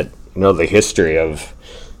 that, the history of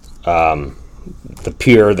the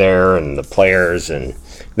pier there and the players. And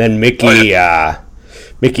then Mickey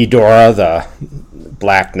Dora, the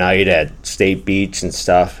Black Knight at State Beach and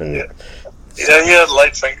stuff. And he had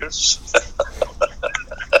light fingers.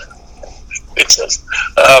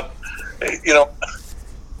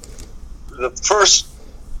 The first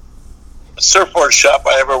surfboard shop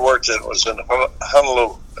I ever worked in was in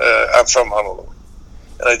Honolulu. I'm from Honolulu,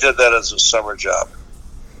 and I did that as a summer job.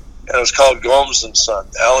 And it was called Gomes and Son.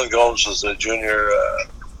 Alan Gomes was the junior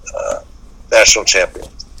national champion.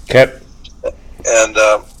 Okay. And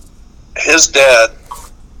his dad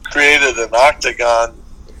created an octagon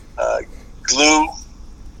glue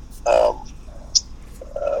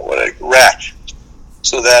rack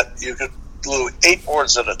so that you could glue 8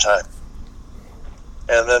 boards at a time.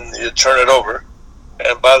 And then you turn it over.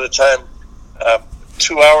 And by the time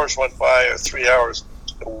 2 hours went by or 3 hours,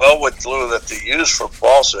 the Wellwood glue that they used for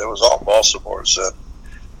balsa, it was all balsa boards,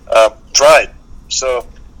 dried. So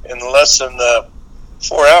in less than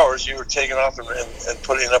 4 hours, you were taking off and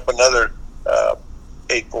putting up another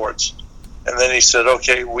 8 boards. And then he said,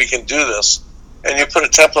 okay, we can do this. And you put a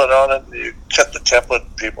template on it, and you cut the template,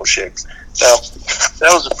 and people shaped. Now,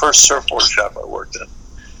 that was the first surfboard shop I worked in.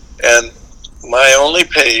 And my only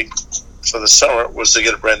pay for the summer was to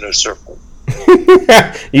get a brand new surfboard.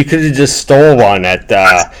 You could have just stole one at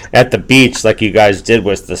the beach like you guys did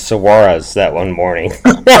with the Sawaras that one morning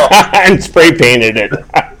and spray painted it.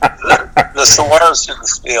 The Sawaras didn't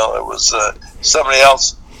steal. It was somebody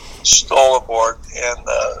else stole a board, and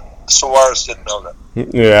Sawaras didn't know that.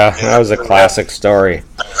 Yeah, that was a classic story.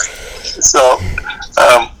 So,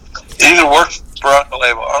 he even worked for Uncle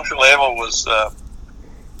Abel. Uncle Abel was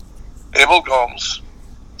Abel Gomes.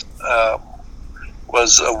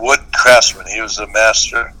 Was a wood craftsman. He was a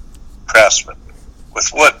master craftsman with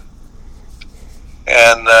wood.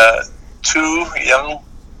 And 2 young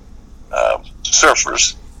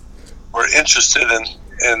surfers were interested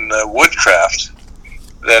in woodcraft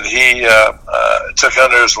that he took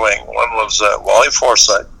under his wing. One was Wally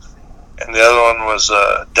Forsythe, and the other one was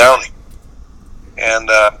Downing. And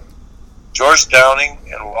George Downing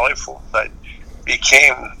and Wally Forsythe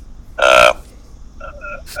became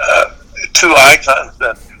 2 icons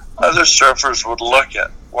that other surfers would look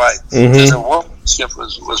at. Why? Because the workmanship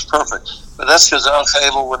was perfect. But that's because Uncle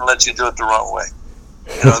Abel wouldn't let you do it the wrong way.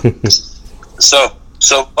 You know?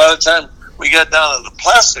 So by the time we got down to the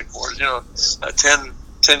plastic boards,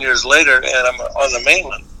 10 years later, and I'm on the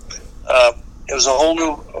mainland, it was a whole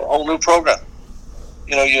new program.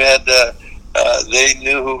 You had they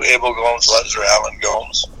knew who Abel Gomes was, or Alan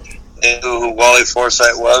Gomes. They knew who Wally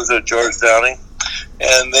Forsythe was, or George Downing.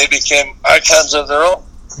 And they became icons of their own,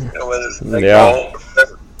 whether it's or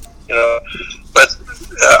whatever, But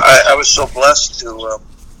I was so blessed to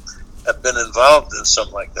have been involved in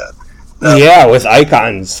something like that. With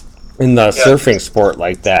icons in the surfing sport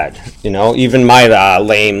like that. Even my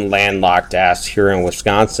lame landlocked ass here in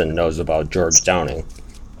Wisconsin knows about George Downing.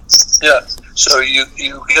 Yeah. So you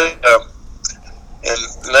get in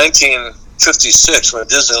 1956 when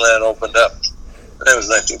Disneyland opened up. That was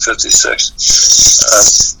 1956. I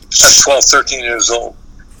was 12, 13 years old.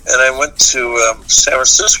 And I went to San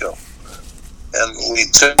Francisco. And we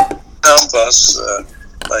took a town bus,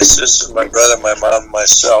 my sister, my brother, my mom, and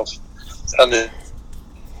myself, on the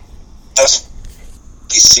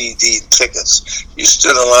CD tickets. You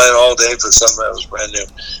stood in line all day for something that was brand new.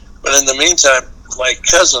 But in the meantime, my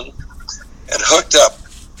cousin had hooked up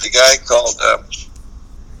with a guy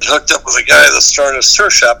that started a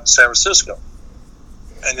surf shop in San Francisco.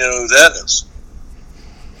 And you know who that is?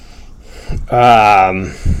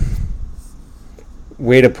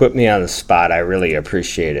 Way to put me on the spot. I really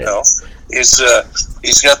appreciate it. No, he's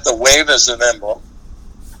got the wave as an emblem,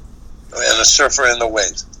 and a surfer in the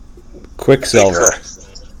wave. Quicksilver.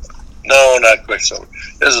 No, not Quicksilver.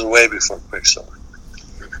 This is way before Quicksilver.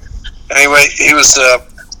 Anyway, he was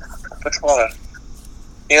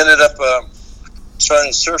he ended up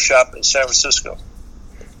starting a surf shop in San Francisco.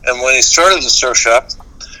 And when he started the surf shop,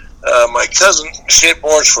 my cousin shaped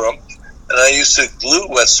boards for him, and I used to glue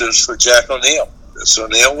wetsuits for Jack O'Neill. It's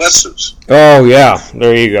O'Neill wetsuits. Oh, yeah.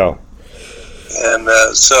 There you go. And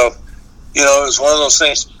so, it was one of those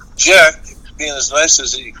things. Jack, being as nice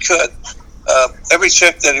as he could, every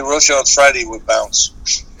check that he wrote you on Friday would bounce.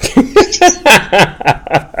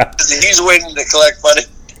 He's waiting to collect money.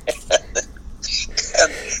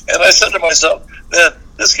 and I said to myself, man,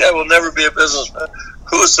 this guy will never be a businessman.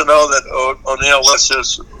 Who is to know that O'Neill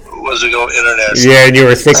wetsuits was to go international? Yeah, and you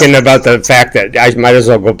were thinking about the fact that I might as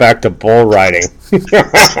well go back to bull riding, and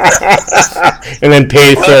then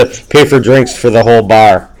pay for drinks for the whole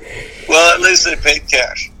bar. Well, at least they paid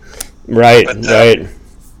cash. Right, but, right.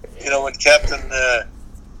 When Captain,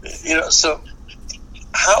 so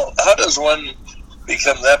how does one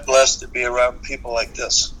become that blessed to be around people like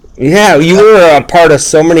this? Yeah, you were a part of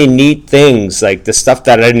so many neat things, like the stuff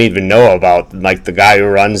that I didn't even know about, like the guy who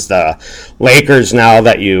runs the Lakers now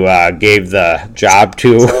that you gave the job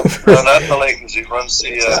to. No, not the Lakers. He runs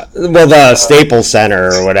the Staples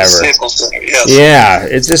Center or whatever. Staples Center, yes. Yeah,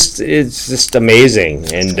 it's just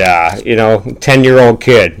amazing, and 10-year-old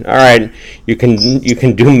kid. All right, you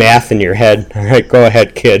can do math in your head. All right, go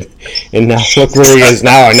ahead, kid. And now look where he is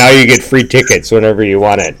now, and now you get free tickets whenever you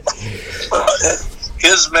want it.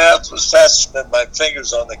 His math was faster than my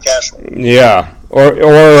fingers on the cash roll. Yeah,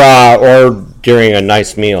 or during a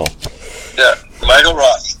nice meal. Yeah, Michael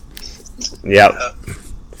Roth. Yep.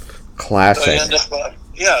 Classic. So you end up,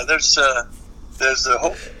 there's a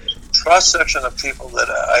whole cross section of people that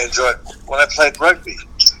I enjoyed. When I played rugby,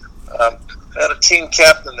 I had a team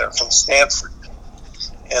captain there from Stanford,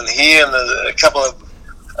 and he and a couple of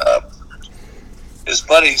his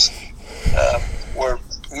buddies were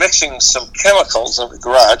mixing some chemicals in the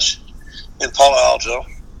garage in Palo Alto,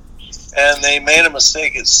 and they made a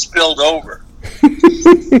mistake. It spilled over.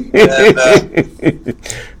 And,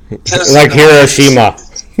 like Hiroshima.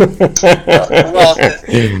 Well,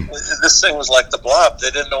 this thing was like the Blob.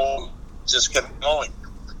 They didn't know it just kept going.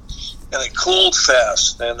 And it cooled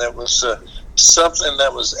fast, and it was something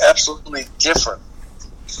that was absolutely different.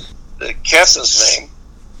 The captain's name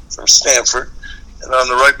from Stanford, and on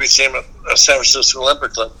the rugby team at San Francisco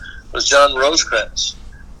Olympic Club, was John Rosecrans.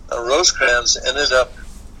 Now, Rosecrans ended up,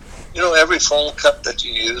 every phone cup that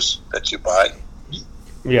you use, that you buy,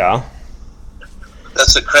 Yeah.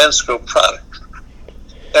 that's a Kransco product.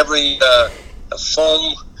 Every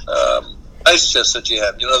foam ice chest that you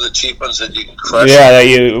have, the cheap ones that you can crush.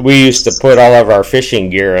 Yeah, we used to put all of our fishing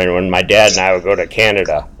gear in when my dad and I would go to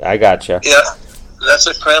Canada. I gotcha. Yeah, that's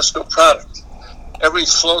a Kransco product. Every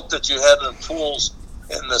float that you had in pools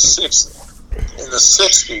in the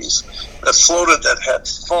 60s that floated that had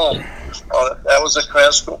foam on it, that was a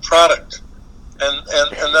Kransco product.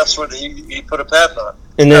 And that's what he put a patent on.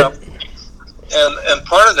 And then, and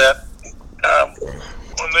part of that,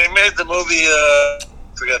 when they made the movie, I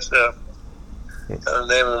forget the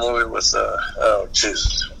name of the movie was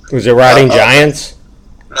Jesus. was it Riding Giants?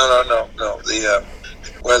 No. The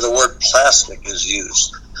where the word plastic is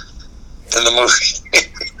used in the movie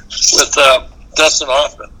with Dustin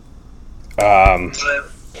Hoffman.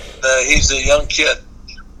 He's a young kid.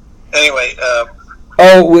 Anyway.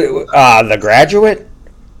 The Graduate?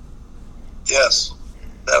 Yes,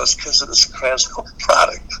 that was because of this Kransco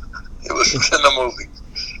product. It was in the movie.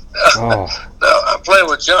 Oh. Now, I'm playing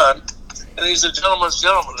with John, and he's a gentleman's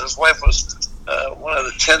gentleman. His wife was one of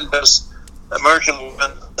the 10 best American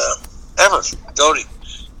women ever, Dodie,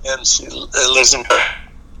 and she lives in Paris.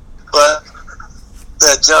 But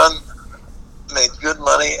John made good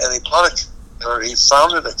money, and he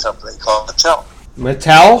founded a company called Mattel.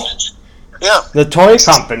 Mattel? Yeah. The toy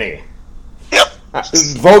company. Yep.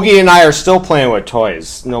 Vogie and I are still playing with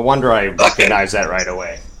toys. No wonder I recognize that right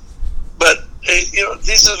away. But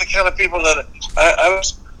these are the kind of people that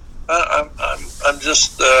I'm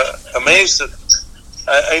just amazed that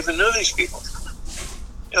I even knew these people.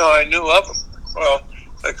 I knew of them. Well,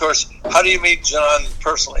 of course, how do you meet John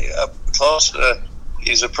personally? Up close.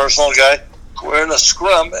 He's a personal guy. We're in a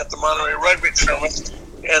scrum at the Monterey Rugby Tournament,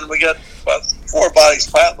 and we got about 4 bodies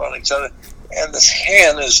piled on each other. And this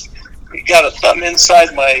hand he got a thumb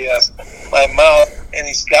inside my mouth, and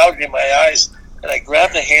he's gouging my eyes. And I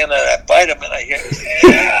grab the hand and I bite him, and I hear,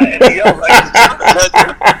 yeah, and he yells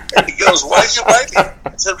and he goes, "Why'd you bite me?"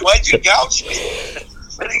 I said, "Why'd you gouge me?"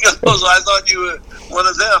 And he goes, "I thought you were one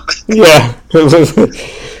of them." Yeah.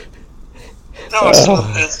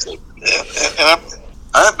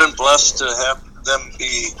 I've been blessed to have them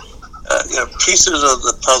be pieces of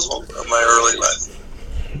the puzzle of my early life.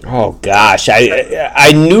 Oh gosh,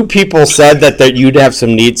 I knew people said that you'd have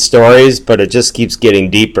some neat stories, but it just keeps getting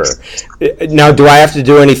deeper. Now, do I have to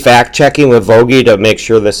do any fact checking with Vogie to make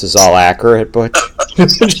sure this is all accurate, Butch?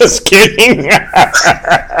 Just kidding.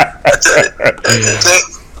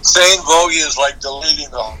 Saying Vogie is like deleting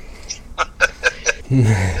them.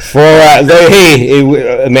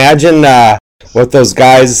 Imagine what those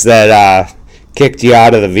guys that kicked you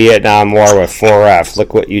out of the Vietnam War with 4F.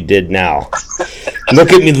 Look what you did now.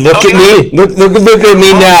 Look at me! Look at me! Look at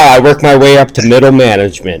me now! I work my way up to middle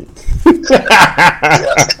management. Yeah,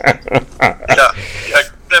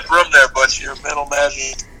 that room there, but you're middle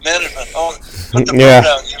management. Oh, put the room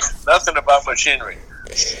down. You know nothing about machinery.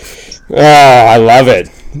 Oh, I love it.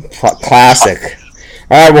 Classic.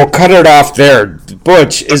 All right, we'll cut it off there.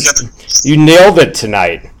 Butch, you nailed it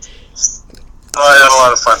tonight. I had a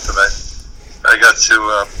lot of fun tonight. I got to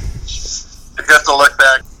look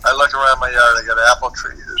back. I look around my yard. I got an apple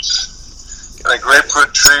tree. And a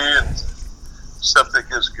grapefruit tree and stuff that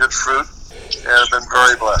gives good fruit. And I've been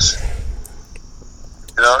very blessed.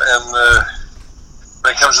 And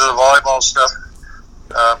when it comes to the volleyball stuff,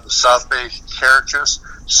 the South Bay characters,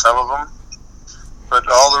 some of them, but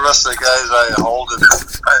all the rest of the guys I hold in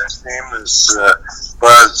my esteem is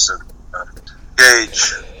Buzz and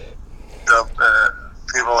Gage,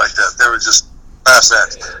 people like that. They were just class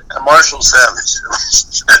acts. And Marshall Savage.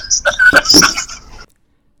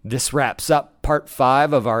 This wraps up part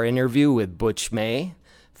 5 of our interview with Butch May.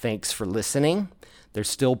 Thanks for listening. There's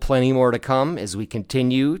still plenty more to come as we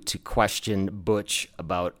continue to question Butch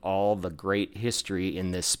about all the great history in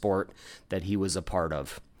this sport that he was a part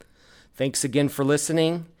of. Thanks again for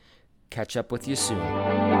listening. Catch up with you soon.